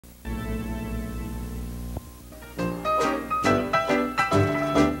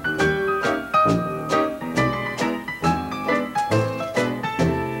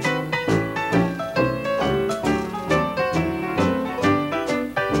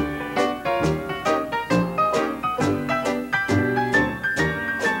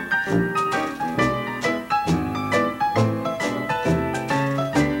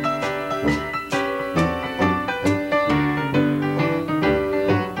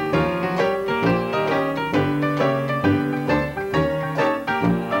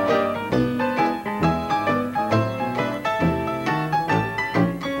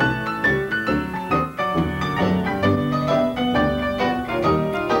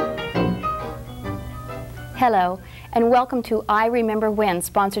Hello, and welcome to I Remember When,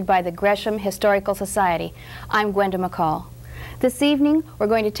 sponsored by the Gresham Historical Society. I'm Gwenda McCall. This evening, we're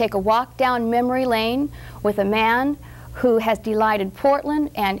going to take a walk down memory lane with a man who has delighted Portland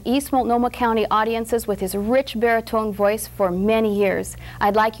and East Multnomah County audiences with his rich baritone voice for many years.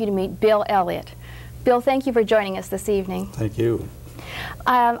 I'd like you to meet Bill Elliott. Bill, thank you for joining us this evening. Thank you.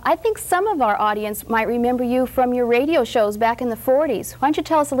 I think some of our audience might remember you from your radio shows back in the 40s. Why don't you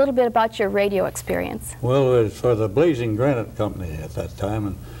tell us a little bit about your radio experience? Well, it was for the Blazing Granite Company at that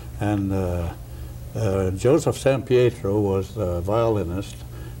time, and Joseph San Pietro was the violinist,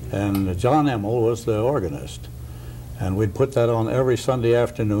 and John Emmel was the organist. And we'd put that on every Sunday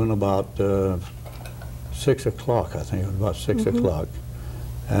afternoon about 6 o'clock, I think it was about 6 o'clock.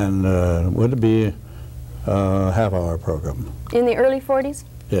 And it would be a half-hour program. In the early 40s?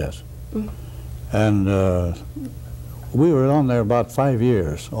 Yes. And we were on there about 5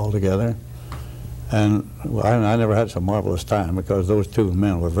 years altogether. And I never had such a marvelous time because those two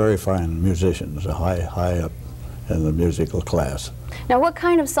men were very fine musicians, high up in the musical class. Now, what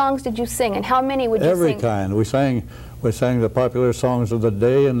kind of songs did you sing, and how many would you sing? Every kind. We sang the popular songs of the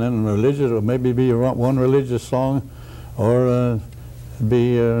day, and then religious, or maybe be one religious song, or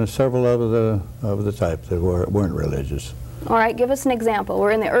be several of the type that weren't religious. All right, give us an example. We're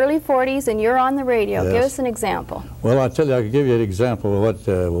in the early 40s, and you're on the radio. Yes. Give us an example. Well, I tell you, I could give you an example of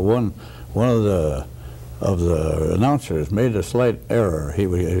what one of the announcers made a slight error. He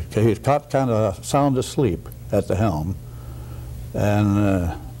got kind of sound asleep at the helm,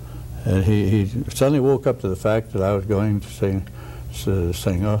 and he suddenly woke up to the fact that I was going to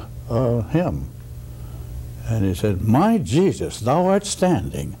sing a hymn. And he said, "My Jesus, thou art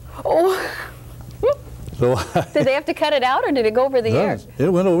standing." Oh. So did they have to cut it out, or did it go over the air? It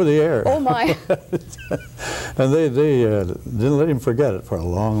went over the air. Oh, my. And they didn't let him forget it for a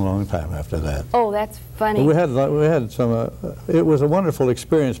long, long time after that. Oh, that's funny. We had some, it was a wonderful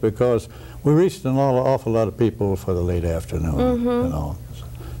experience because we reached an awful lot of people for the late afternoon, you know.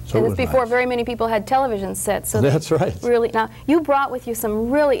 So and it it's was before nice. very many people had television sets. So that's right. Really, now, you brought with you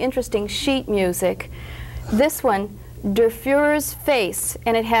some really interesting sheet music. This one, Der Fuhrer's Face,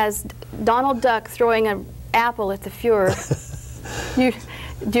 and it has Donald Duck throwing an apple at the Fuhrer.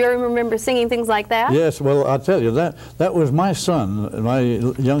 Do you remember singing things like that? Yes, well, I'll tell you, that was my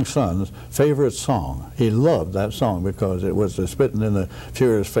young son's favorite song. He loved that song because it was the spitting in the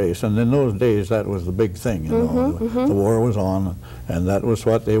Fuhrer's face, and in those days that was the big thing, you know. The war was on, and that was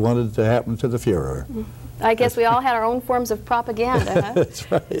what they wanted to happen to the Fuhrer. I guess we all had our own forms of propaganda, huh?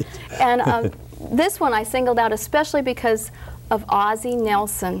 That's right. And this one I singled out especially because of Ozzie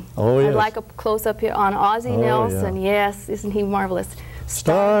Nelson. Oh, yes. I'd like a close-up here on Ozzie Nelson. Yeah. Yes, isn't he marvelous?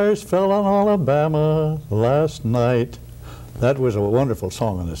 Stars fell on Alabama last night. That was a wonderful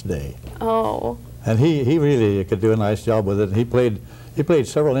song on this day. Oh. And he really could do a nice job with it. He played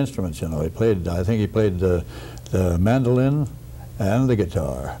several instruments, you know. I think he played the mandolin and the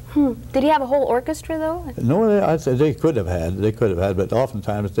guitar. Did he have a whole orchestra, though? No, they could have had, but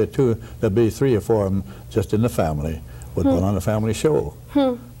oftentimes there'd be 3 or 4 of them just in the family would put on a family show.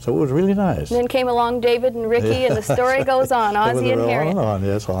 So it was really nice. Then came along David and Ricky, and the story goes on, Ozzie and Harriet. On and on,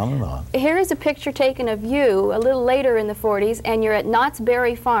 yes, on and on. Here is a picture taken of you a little later in the 40s, and you're at Knott's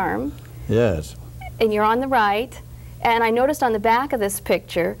Berry Farm. Yes. And you're on the right. And I noticed on the back of this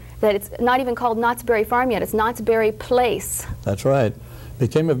picture that it's not even called Knott's Berry Farm yet, it's Knott's Berry Place. That's right.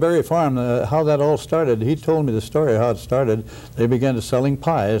 Became a berry farm. How that all started, he told me the story how it started. They began to selling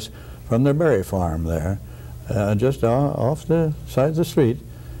pies from their berry farm there, just off the side of the street.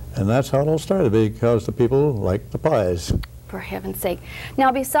 And that's how it all started, because the people liked the pies. For heaven's sake.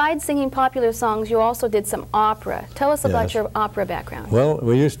 Now, besides singing popular songs, you also did some opera. Tell us about your opera background. Well,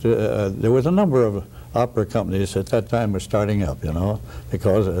 we used to, there was a number of opera companies at that time were starting up, you know,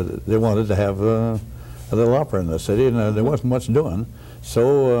 because they wanted to have a little opera in the city, and there wasn't much doing.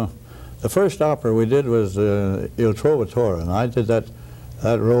 So the first opera we did was Il Trovatore, and I did that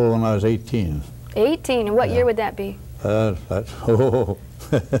role when I was 18. 18, and what year would that be?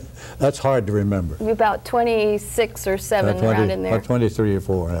 That's hard to remember. About 26 or 7 around in there. About 23 or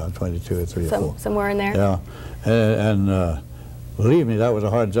 4, yeah, 22 or 3 or 4. Somewhere in there? Yeah, and believe me, that was a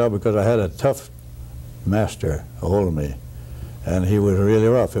hard job because I had a tough master hold of me, and he was really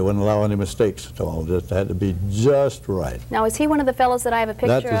rough. He wouldn't allow any mistakes at all. Just had to be just right. Now, is he one of the fellows that I have a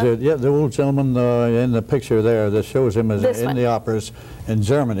picture of? It. Yeah, the old gentleman in the picture there that shows him as in the operas in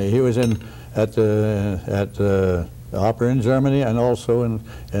Germany. He was at the opera in Germany and also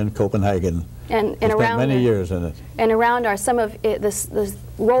in Copenhagen. And he around spent many years in it. And around are some of the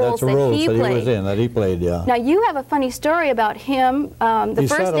roles that he played. That he played, yeah. Now you have a funny story about him. The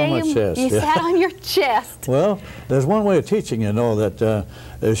first day you sat on your chest. Well, there's one way of teaching, you know, that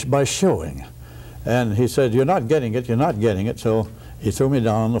is by showing. And he said, "You're not getting it. You're not getting it." So he threw me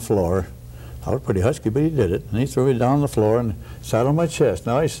down on the floor. I was pretty husky, but he did it. And he threw me down on the floor and sat on my chest.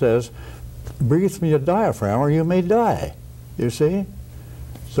 Now he says, "Breathe from your diaphragm, or you may die." You see.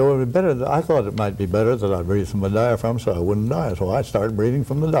 So it would be better. I thought it might be better that I breathe from the diaphragm so I wouldn't die. So I started breathing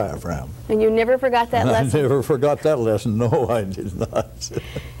from the diaphragm. And you never forgot that lesson? I never forgot that lesson. No, I did not.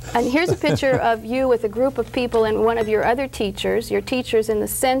 And here's a picture of you with a group of people and one of your other teachers, your teachers in the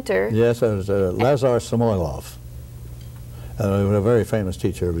center. Yes, that was Lazar Samoilov. He was a very famous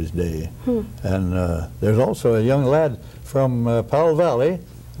teacher of his day. And there's also a young lad from Powell Valley.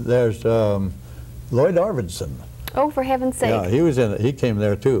 There's Lloyd Arvidsson. Oh, for heaven's sake. Yeah, he was in it. He came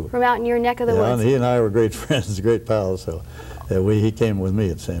there too. From out in your neck of the woods. And he and I were great friends, great pals, so he came with me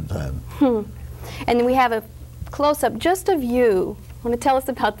at the same time. And then we have a close-up just of you. Want to tell us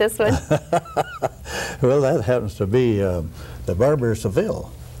about this one? Well, that happens to be the Barber of Seville.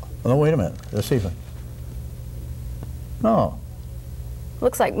 Oh, wait a minute. Let's see if I... No.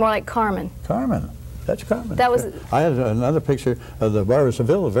 Looks like more like Carmen. Carmen. That's Carmen. That was. I had another picture of the Barber of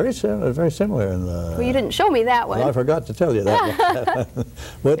Seville, very similar. In the, well, you didn't show me that one. Well, I forgot to tell you that.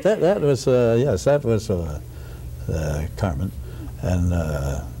 But that was yes, that was Carmen, and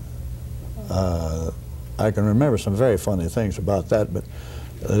I can remember some very funny things about that. But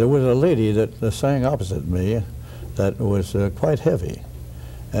there was a lady that sang opposite me, that was quite heavy,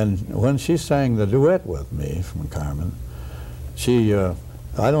 and when she sang the duet with me from Carmen, she.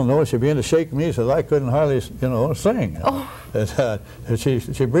 I don't know, she began to shake me so that I couldn't hardly, you know, sing. Oh. And she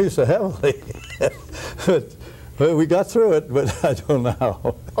breathed so heavily. But we got through it, but I don't know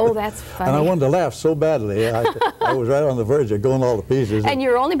how. Oh, that's funny. And I wanted to laugh so badly. I was right on the verge of going all to pieces. And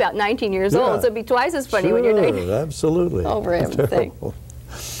you're only about 19 years old, so it'd be twice as funny when you're 19. Absolutely. Oh, for heaven's sake. All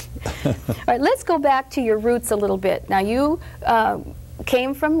right, let's go back to your roots a little bit. Now, you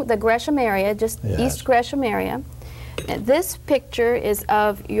came from the Gresham area, just East Gresham area. And this picture is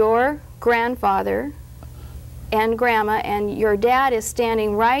of your grandfather and Grandma, and your dad is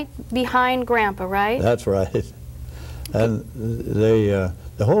standing right behind Grandpa, right? That's right. And the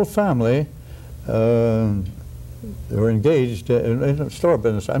whole family were engaged in store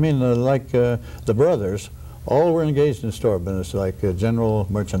business. I mean, like the brothers, all were engaged in store business, like general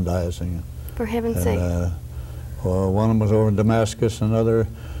merchandising. For heaven's sake. Well, one of them was over in Damascus, another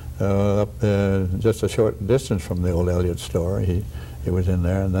up just a short distance from the old Elliott store. He was in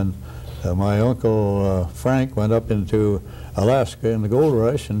there. And then my uncle Frank went up into Alaska in the gold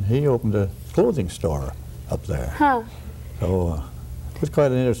rush, and he opened a clothing store up there. Huh. So it was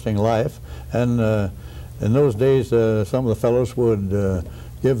quite an interesting life. And in those days, some of the fellows would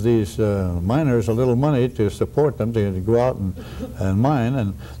give these miners a little money to support them to go out and mine.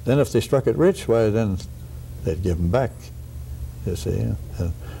 And then if they struck it rich, why, then they'd give them back, you see.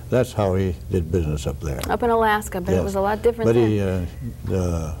 That's how he did business up there. Up in Alaska, but it was a lot different then. But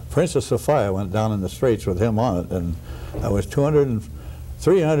the Princess Sophia went down in the Straits with him on it, and that was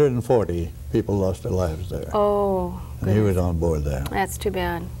 340 people lost their lives there. Oh, and he was on board there. That's too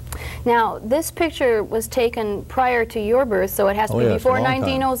bad. Now, this picture was taken prior to your birth, so it has to be before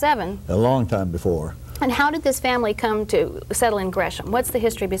 1907. A long time before. And how did this family come to settle in Gresham? What's the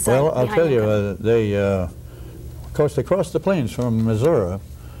history behind Well, I'll tell you, of course, they crossed the plains from Missouri.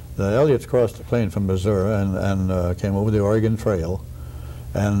 The Elliots crossed the plain from Missouri and came over the Oregon Trail.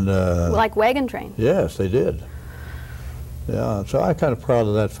 And like wagon train? Yes, they did. Yeah, so I'm kind of proud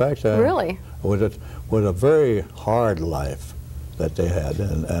of that fact. Really? It was a very hard life that they had.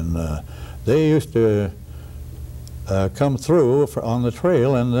 And they used to come through on the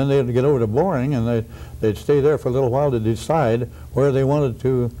trail, and then they'd get over to Boring, and they'd stay there for a little while to decide where they wanted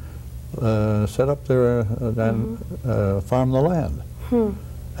to set up their farm the land.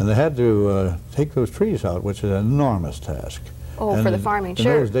 And they had to take those trees out, which is an enormous task. Oh, and for the farming,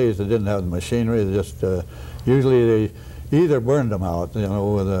 sure. In those days, they didn't have the machinery. They just usually they either burned them out, you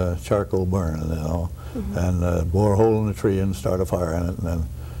know, with a charcoal burn, you know, and bore a hole in the tree and start a fire in it, and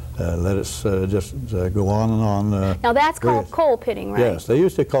then let it just go on and on. Now that's called coal pitting, right? Yes, they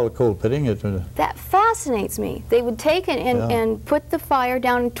used to call it coal pitting. That fascinates me. They would take it and put the fire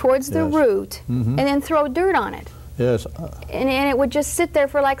down towards the root and then throw dirt on it. Yes. And it would just sit there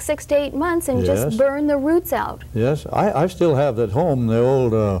for like 6 to 8 months and just burn the roots out. Yes, I still have at home the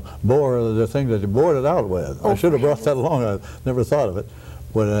old bore, the thing that you bored it out with. I should have brought that along. I never thought of it.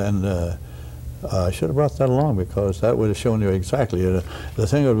 But, I should have brought that along because that would have shown you exactly. The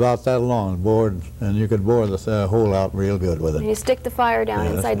thing was about that long, bored, and you could bore the hole out real good with it. And you stick the fire down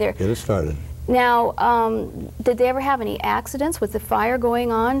inside there. Get it started. Now, did they ever have any accidents with the fire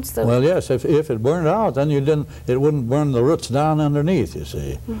going on? So well, yes. If it burned out, then it wouldn't burn the roots down underneath. You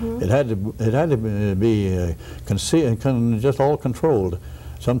see, it had to be concealed, just all controlled.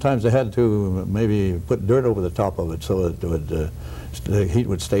 Sometimes they had to maybe put dirt over the top of it so that it would, the heat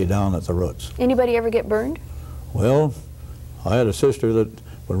would stay down at the roots. Anybody ever get burned? Well, I had a sister that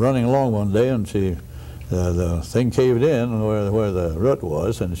was running along one day, and the thing caved in where the root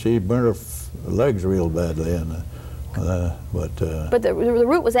was, and she burned her legs real badly. And but the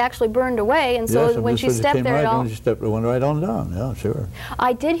root was actually burned away, and so yes, when she stepped there, when she stepped, it went right on down. Yeah, sure.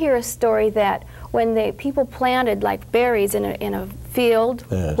 I did hear a story that when people planted like berries in a field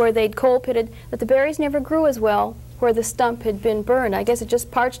yes. where they'd coal pitted, that the berries never grew as well where the stump had been burned. I guess it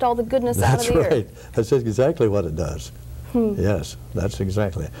just parched all the goodness out of the earth. That's right. That's exactly what it does. Yes, that's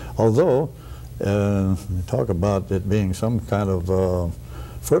exactly. Although, talk about it being some kind of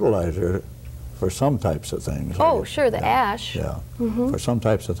fertilizer for some types of things. Oh, sure, the ash. Yeah, for some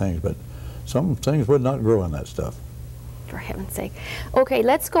types of things, but some things would not grow in that stuff. For heaven's sake. Okay,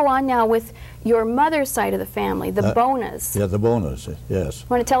 let's go on now with your mother's side of the family, the Bonas. Yeah, the Bonas, yes.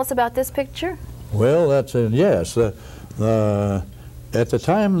 Want to tell us about this picture? Well, that's yes. At the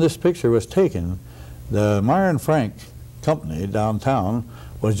time this picture was taken, the Meyer and Frank company downtown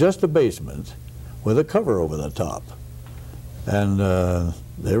was just a basement with a cover over the top. And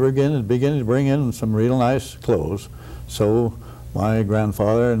they were beginning to bring in some real nice clothes. So my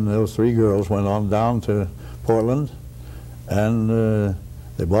grandfather and those three girls went on down to Portland, and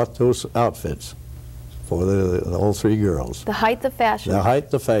they bought those outfits for all three girls. The height of fashion. The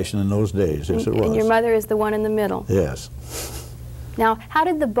height of fashion in those days, yes it was. And your mother is the one in the middle. Yes. Now, how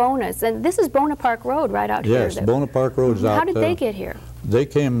did the Bonas, and this is Bonaparte Road right out here. Yes, Bonaparte Road's out. How did they get here? They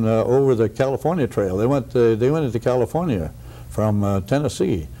came over the California Trail. They went into California from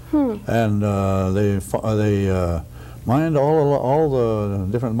Tennessee, and they mined all the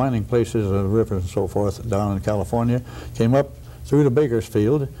different mining places, rivers and so forth down in California. Came up through to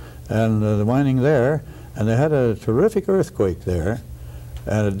Bakersfield, and the mining there, and they had a terrific earthquake there,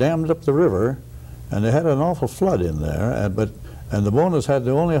 and it dammed up the river, and they had an awful flood in there. And the Bonas had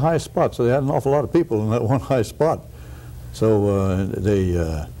the only high spot, so they had an awful lot of people in that one high spot. So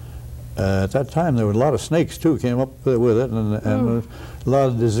at that time there were a lot of snakes too came up with it, and a lot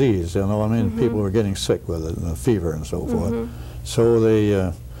of disease. You know, I mean, people were getting sick with it, and fever and so forth.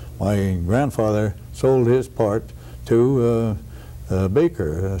 So my grandfather sold his part to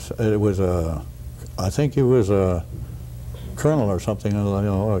Baker. It was I think he was a colonel or something, you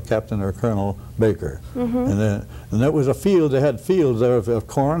know, a captain or colonel Baker. And that was a field. They had fields there of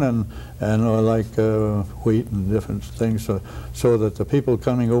corn and like wheat and different things, so that the people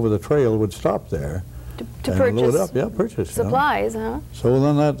coming over the trail would stop there to and purchase, load up. Yeah, purchase supplies, huh? So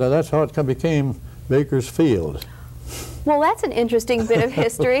then that's how it became Baker's Field. Well, that's an interesting bit of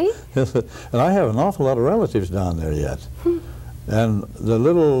history. And I have an awful lot of relatives down there yet. And the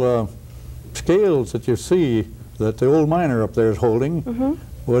little scales that you see that the old miner up there is holding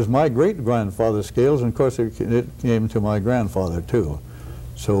was my great-grandfather's scales, and of course it came to my grandfather too.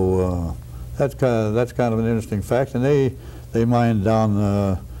 So that's kind of an interesting fact. And they mined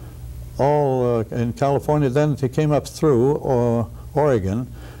down all in California. Then they came up through Oregon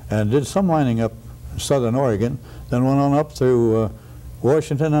and did some mining up in southern Oregon. Then went on up through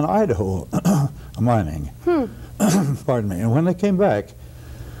Washington and Idaho mining. Pardon me. And when they came back,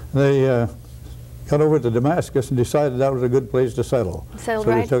 they got over to Damascus and decided that was a good place to settle. Settled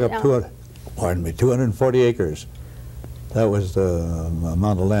so right they took up 240 acres. That was the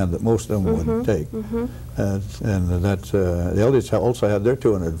amount of land that most of them would take. And that's, the Elliots also had their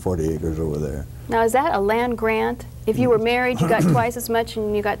 240 acres over there. Now, is that a land grant? If you were married, you got twice as much,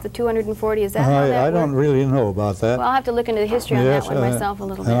 and you got the 240. Is that how that I don't really know about that. Well, I'll have to look into the history on that one myself a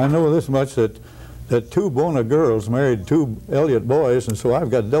little bit. And I know this much, that two Bona girls married two Elliott boys, and so I've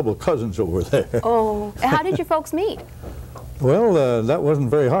got double cousins over there. Oh, how did your folks meet? Well, that wasn't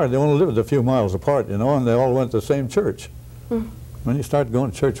very hard. They only lived a few miles apart, you know, and they all went to the same church. When you start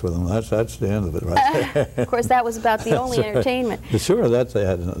going to church with them, that's the end of it right there. Of course, that was about the only entertainment. Sure, they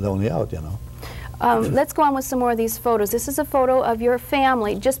had the only out, you know. Let's go on with some more of these photos. This is a photo of your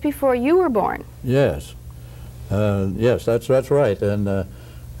family just before you were born. Yes. Yes, that's right. And all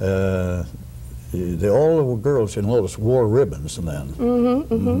the girls, you notice, wore ribbons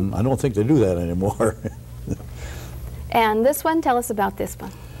then. I don't think they do that anymore. And this one, tell us about this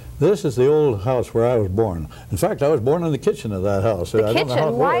one. This is the old house where I was born. In fact, I was born in the kitchen of that house. The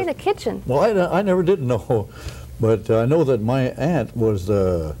kitchen? Why the kitchen? Well, I never did know, but I know that my aunt was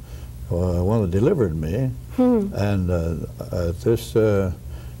the one that delivered me, and at this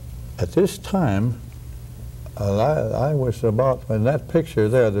time, I was about, in that picture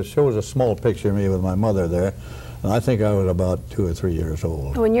there, that shows a small picture of me with my mother there, and I think I was about 2 or 3 years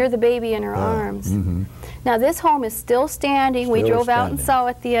old. When you're the baby in her arms. Now this home is still standing. We drove out and saw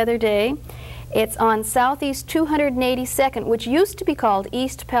it the other day. It's on Southeast 282nd, which used to be called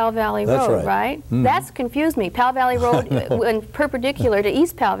East Powell Valley Road, right? That's confused me. Powell Valley Road and perpendicular to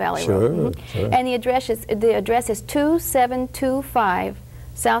East Powell Valley Road. Sure. And the address is 2725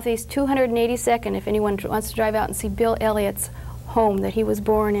 Southeast 282nd, if anyone wants to drive out and see Bill Elliott's home that he was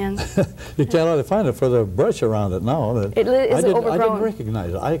born in. You can't hardly find it for the brush around it now. It is overgrown. I didn't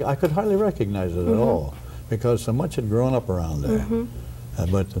recognize it. I could hardly recognize it at all, because so much had grown up around there.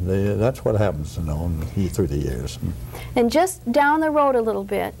 But that's what happens, you know, through the years. And just down the road a little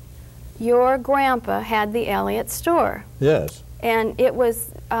bit, your grandpa had the Elliott store. Yes. And it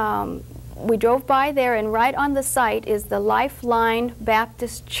was, we drove by there, and right on the site is the Lifeline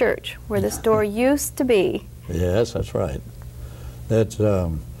Baptist Church, where the store used to be. Yes, that's right. That's,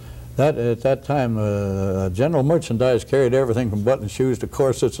 at that time, general merchandise carried everything from button shoes to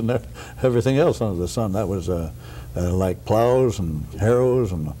corsets and everything else under the sun. That was like plows and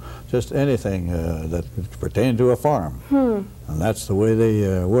harrows and just anything that pertained to a farm. And that's the way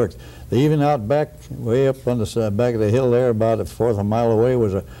they worked. They even out back, way up on the back of the hill there, about a fourth of a mile away,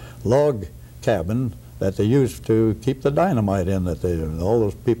 was a log cabin that they used to keep the dynamite in, that all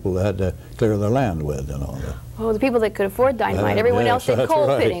those people had to clear their land with, you know. Oh, the people that could afford dynamite. Everyone else did coal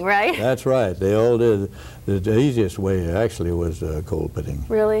pitting, right? That's right. They all did. The easiest way actually was coal pitting.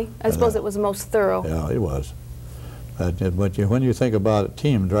 Really? I suppose it was the most thorough. Yeah, it was. But when you think about a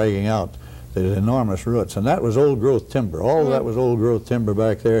team dragging out, there's enormous roots, and that was old growth timber. All of that was old growth timber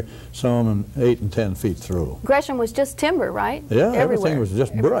back there, some 8 and 10 feet through. Gresham was just timber, right? Yeah, everything was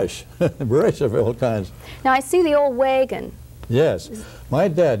just brush, brush of all kinds. Now I see the old wagon. Yes, my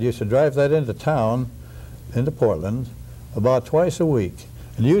dad used to drive that into town, into Portland, about twice a week,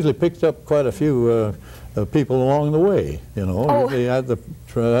 and usually picked up quite a few people along the way. You know, they had the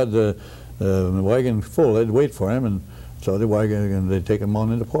wagon full. They'd wait for him, and so the wagon, and they'd take him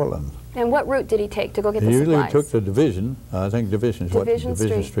on into Portland. And what route did he take to go get the supplies? He usually took the Division. I think Division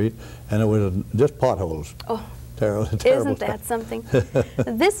Street, and it was just potholes. Oh, terrible. Isn't that something?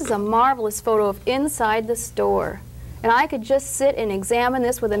 This is a marvelous photo of inside the store. And I could just sit and examine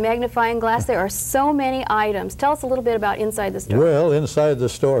this with a magnifying glass. There are so many items. Tell us a little bit about inside the store. Well, inside the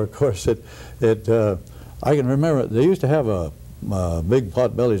store, of course, I can remember they used to have a big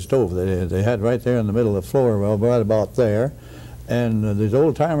pot-bellied stove they had right there in the middle of the floor, well, right about there. And these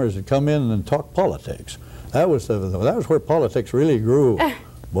old timers would come in and talk politics. That was where politics really grew.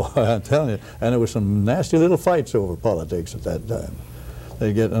 Boy, I'm telling you. And there was some nasty little fights over politics at that time.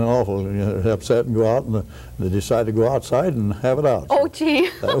 They get an awful upset and go out, and they decide to go outside and have it out. Oh, gee.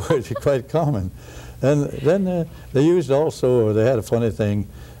 That was quite common. And then they used also, they had a funny thing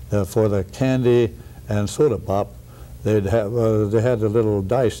for the candy and soda pop. They had a little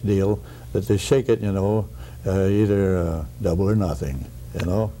dice deal that they shake it, you know, either double or nothing, you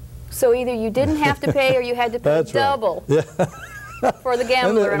know. So either you didn't have to pay or you had to pay That's double. Right. Yeah. For the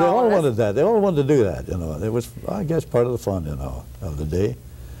gambler and they all all of wanted that. They all wanted to do that, you know. It was, I guess, part of the fun, you know, of the day.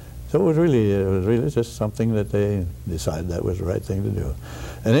 So it was really just something that they decided that was the right thing to do.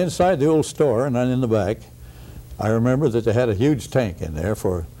 And inside the old store, and then in the back, I remember that they had a huge tank in there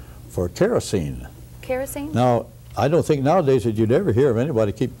for kerosene. Kerosene? Now, I don't think nowadays that you'd ever hear of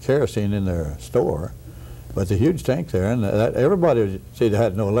anybody keep kerosene in their store. But the huge tank there, and everybody, see, they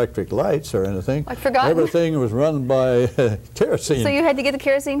had no electric lights or anything. I'd forgotten. Everything was run by kerosene. So you had to get the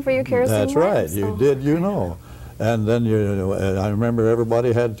kerosene for your kerosene That's lamps? right, you did, you know. And then I remember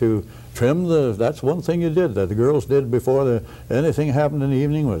everybody had to trim that's one thing you did, that the girls did before anything happened in the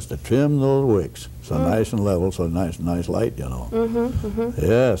evening, was to trim those wicks. So nice and level, so nice light, you know.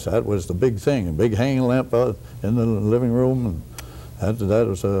 Yes, that was the big thing, a big hanging lamp out in the living room. And that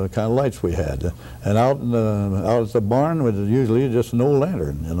was the kind of lights we had. And out at the barn was usually just an old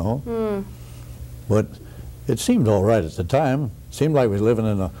lantern, you know. But it seemed all right at the time. It seemed like we were living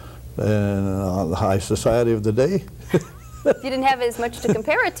in a high society of the day. You didn't have as much to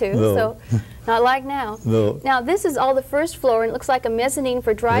compare it to, No. so not like now. No. Now this is all the first floor, and it looks like a mezzanine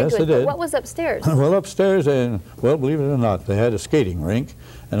for dry Yes, goods. it did. But what was upstairs? Well, upstairs, well, believe it or not, they had a skating rink,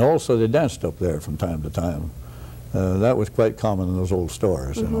 and also they danced up there from time to time. That was quite common in those old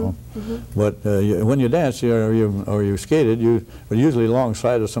stores, you know. But when you danced or you skated, you were usually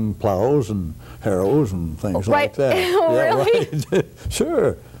alongside of some plows and harrows and things like that. Really? Yeah, right.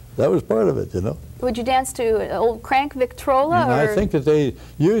 Sure, that was part of it, you know. Would you dance to an old crank Victrola? And or? I think that they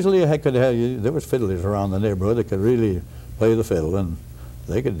usually there was fiddlers around the neighborhood that could really play the fiddle, and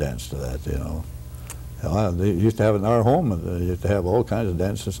they could dance to that, you know. They used to have it in our home. They used to have all kinds of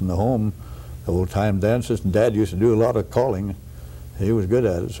dances in the home. Old-time dances, and Dad used to do a lot of calling. He was good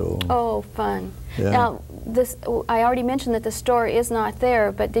at it, so. Oh, fun. Yeah. Now, I already mentioned that the store is not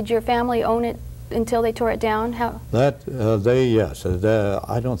there, but did your family own it until they tore it down? How? That, yes.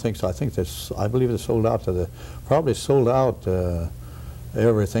 I don't think so. I believe it sold out to probably sold out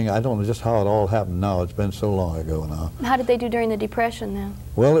everything. I don't know just how it all happened now. It's been so long ago now. How did they do during the Depression then?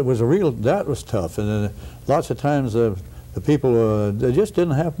 Well, it was that was tough, and lots of times the people, they just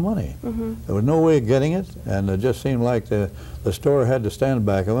didn't have money. There was no way of getting it, and it just seemed like the store had to stand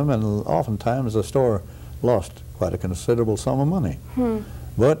back of them, and oftentimes the store lost quite a considerable sum of money.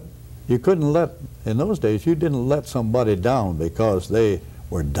 But you couldn't in those days, you didn't let somebody down because they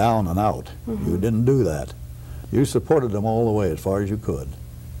were down and out. You didn't do that. You supported them all the way as far as you could.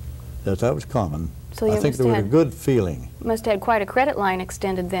 That was common. So I think there was a good feeling. Must have had quite a credit line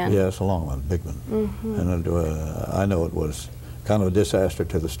extended then. Yes, a long one, big one. And I know it was kind of a disaster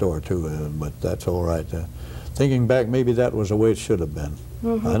to the store too, but that's all right. Thinking back, maybe that was the way it should have been.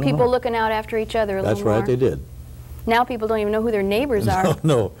 People looking out after each other a little more. That's right, they did. Now people don't even know who their neighbors are.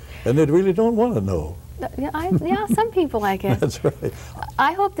 No, and they really don't want to know. Yeah, some people, I guess. That's right.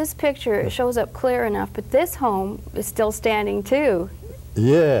 I hope this picture shows up clear enough, but this home is still standing too.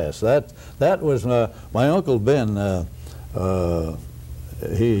 Yes, that was my Uncle Ben. That's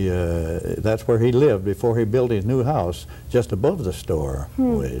where he lived before he built his new house, just above the store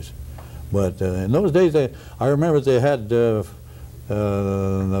ways. But in those days, I remember they had a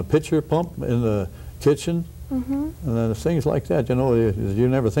pitcher pump in the kitchen, and things like that. You know, you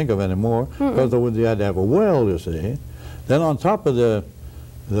never think of anymore because you had to have a well, you see. Then on top of the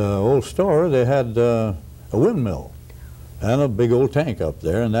old store, they had a windmill and a big old tank up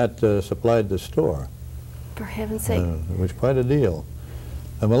there, and that supplied the store. For heaven's sake. It was quite a deal.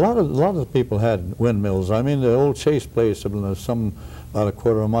 And a lot of people had windmills. I mean, the old Chase place, about a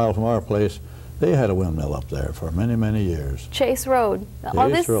quarter of a mile from our place, they had a windmill up there for many, many years. Chase Road. All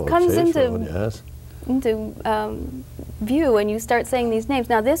this comes into view when you start saying these names.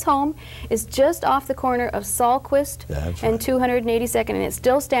 Now, this home is just off the corner of Sahlquist and 282nd, and it's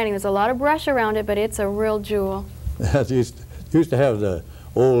still standing. There's a lot of brush around it, but it's a real jewel. used to have the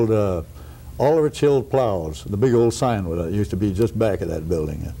old Oliver Chilled Plows. The big old sign used to be just back of that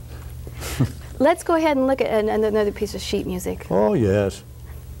building. Let's go ahead and look at another piece of sheet music. Oh, yes.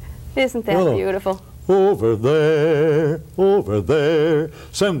 Isn't that beautiful? Over there,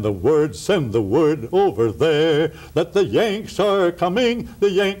 send the word over there, that the Yanks are coming,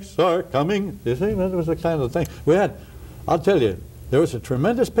 the Yanks are coming. You see, that was the kind of thing. We had, I'll tell you, there was a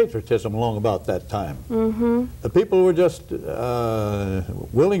tremendous patriotism along about that time. The people were just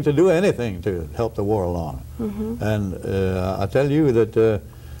willing to do anything to help the war along. And I tell you that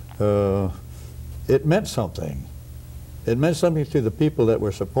it meant something. It meant something to the people that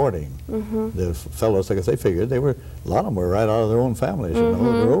were supporting the fellows, because they figured a lot of them were right out of their own families, you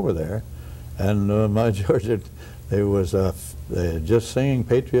know, they were over there. And my George, they was just singing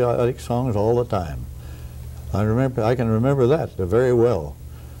patriotic songs all the time. I can remember that very well.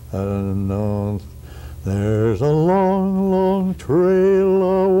 There's a long, long trail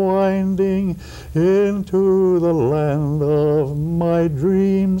a-winding into the land of my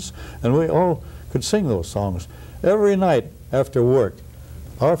dreams. And we all could sing those songs. Every night after work,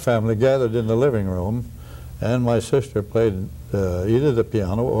 our family gathered in the living room, and my sister played either the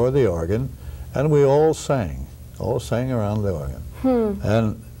piano or the organ, and we all sang around the organ.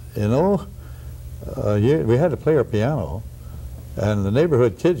 And, you know, we had to play our piano, and the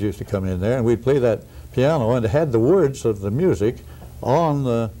neighborhood kids used to come in there, and we'd play that piano, and it had the words of the music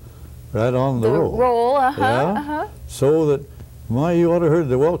on right on the roll. So that, you ought to heard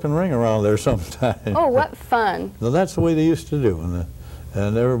the welkin ring around there sometime. Oh, what fun. Well, that's the way they used to do,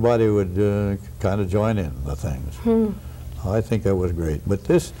 and everybody would kind of join in the things. I think that was great. But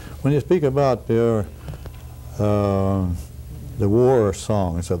this, when you speak about the war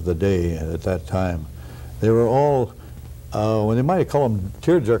songs of the day at that time, they were all, well, they might call them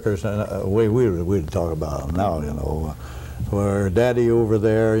tearjerkers in a way we'd talk about them now, you know. For Daddy over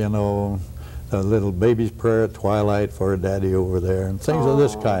there, you know, a little baby's prayer at twilight for a daddy over there, and things of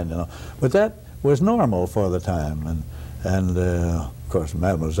this kind, you know. But that was normal for the time, And of course,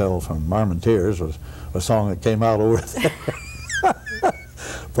 Mademoiselle from Marmontiers was a song that came out over there.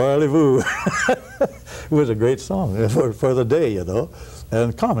 Parlez-vous. It was a great song for the day, you know,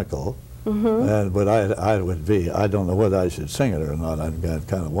 and comical. But I don't know whether I should sing it or not. I'm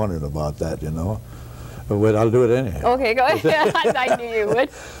kind of wondering about that, you know. But I'll do it anyhow. Okay, go ahead. I knew you would.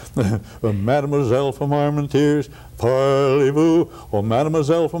 Mademoiselle from Armentières, parlez-vous. Oh,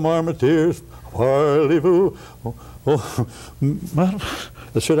 Mademoiselle from Armentières, parlez-vous. Oh,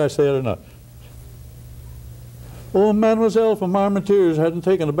 should I say it or not? Oh, Mademoiselle from Armentières hadn't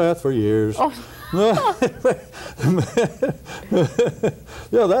taken a bath for years. Oh.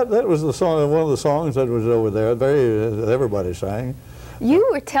 Yeah, that was the song. One of the songs that was over there. Everybody sang. You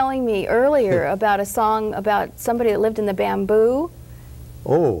were telling me earlier about a song about somebody that lived in the bamboo.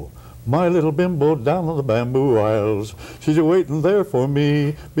 Oh, my little bimbo down on the bamboo aisles. She's a-waiting there for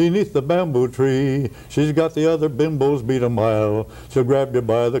me beneath the bamboo tree. She's got the other bimbos beat a mile. She'll grab you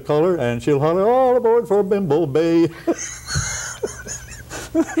by the collar and she'll holler, all aboard for Bimbo Bay.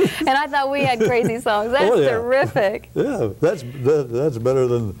 And I thought we had crazy songs. That's terrific. Yeah, that's better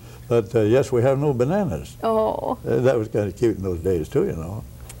than that. Yes, we have no bananas. Oh. That was kind of cute in those days too, you know.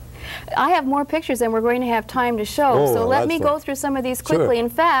 I have more pictures than we're going to have time to show, so let me go through some of these quickly. Sure. In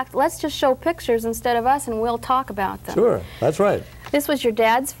fact, let's just show pictures instead of us, and we'll talk about them. Sure, that's right. This was your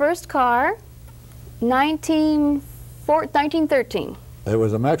dad's first car, 1913. It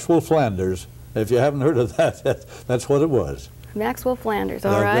was a Maxwell Flanders. If you haven't heard of that, that's what it was. Maxwell Flanders,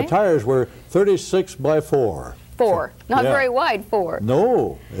 all right. The tires were 36 by 4. Not very wide, 4.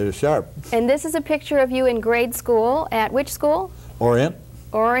 No, it was sharp. And this is a picture of you in grade school. At which school? Orient.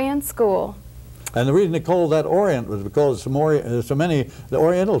 Orient School. And the reason they called that Orient was because there's so many the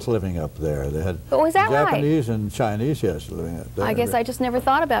Orientals living up there. They had Japanese and Chinese, yes, living up there. I guess I just never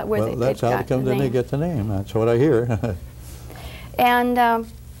thought about where they got the name. That's how they get the name. That's what I hear. And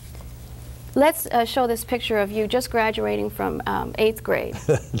let's show this picture of you just graduating from 8th grade.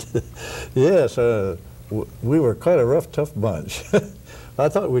 Yes, we were quite a rough, tough bunch. I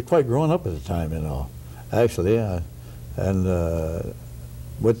thought we were quite grown up at the time, you know, actually.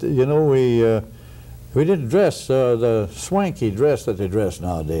 But you know, we didn't dress the swanky dress that they dress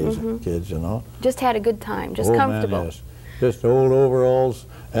nowadays, kids, you know. Just had a good time, just comfortable. Man, yes. Just old overalls.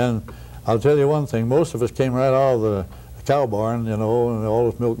 And I'll tell you one thing, most of us came right out of the cow barn, you know, and all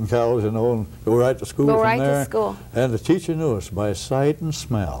those milking cows, you know, and go right to school from there. Go right to school. And the teacher knew us by sight and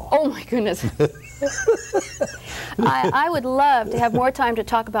smell. Oh my goodness. I would love to have more time to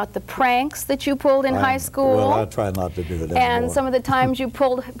talk about the pranks that you pulled in high school. Well, I try not to do it anymore. And some of the times you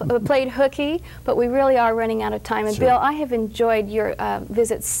played hooky, but we really are running out of time. And Bill, I have enjoyed your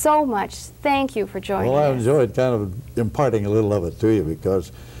visit so much. Thank you for joining us. Well, I enjoyed kind of imparting a little of it to you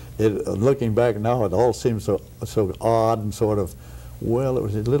because looking back now, it all seems so odd and sort of, well, it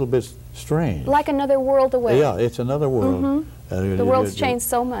was a little bit strange. Like another world away. Yeah, it's another world. The world's changed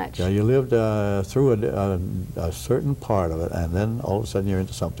so much. Yeah, you lived through a certain part of it, and then all of a sudden you're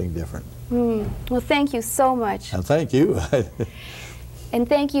into something different. Well, thank you so much. And thank you. And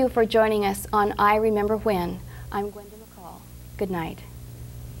thank you for joining us on I Remember When. I'm Gwenda McCall. Good night.